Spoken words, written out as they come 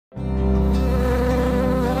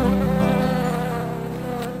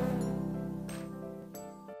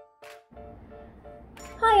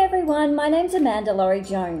everyone, my name's Amanda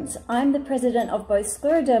Lawrie-Jones. I'm the president of both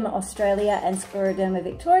Scleroderma Australia and Scleroderma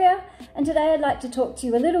Victoria, and today I'd like to talk to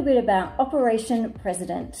you a little bit about Operation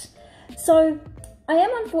President. So I am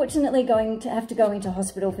unfortunately going to have to go into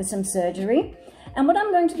hospital for some surgery, and what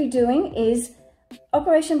I'm going to be doing is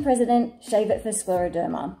Operation President, shave it for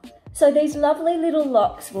scleroderma. So these lovely little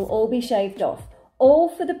locks will all be shaved off, all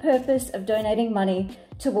for the purpose of donating money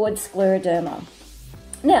towards scleroderma.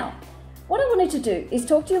 Now, what I wanted to do is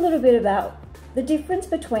talk to you a little bit about the difference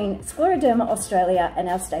between Scleroderma Australia and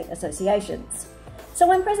our state associations. So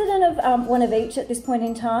I'm president of one of each at this point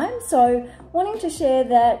in time, so wanting to share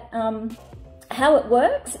that how it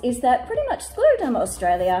works is that pretty much Scleroderma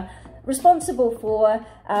Australia responsible for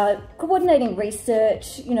coordinating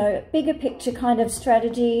research, bigger picture kind of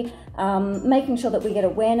strategy, making sure that we get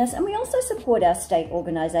awareness, and we also support our state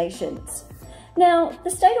organisations. Now,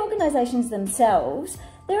 the state organisations themselves,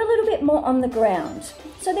 they're a little bit more on the ground.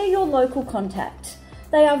 So they're your local contact.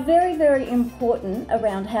 They are very, very important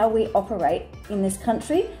around how we operate in this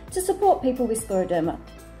country to support people with scleroderma.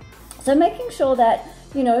 So making sure that,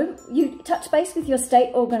 you touch base with your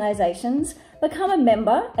state organisations, become a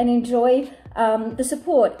member and enjoy the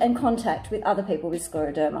support and contact with other people with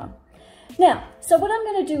scleroderma. Now, so what I'm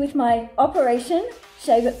going to do with my Operation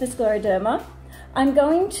Shave It for Scleroderma, I'm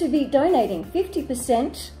going to be donating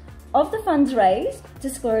 50% of the funds raised to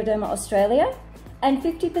Scleroderma Australia and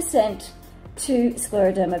 50% to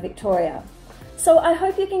Scleroderma Victoria. So I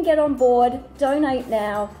hope you can get on board, donate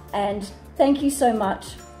now, and thank you so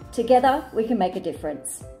much. Together we can make a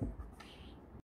difference.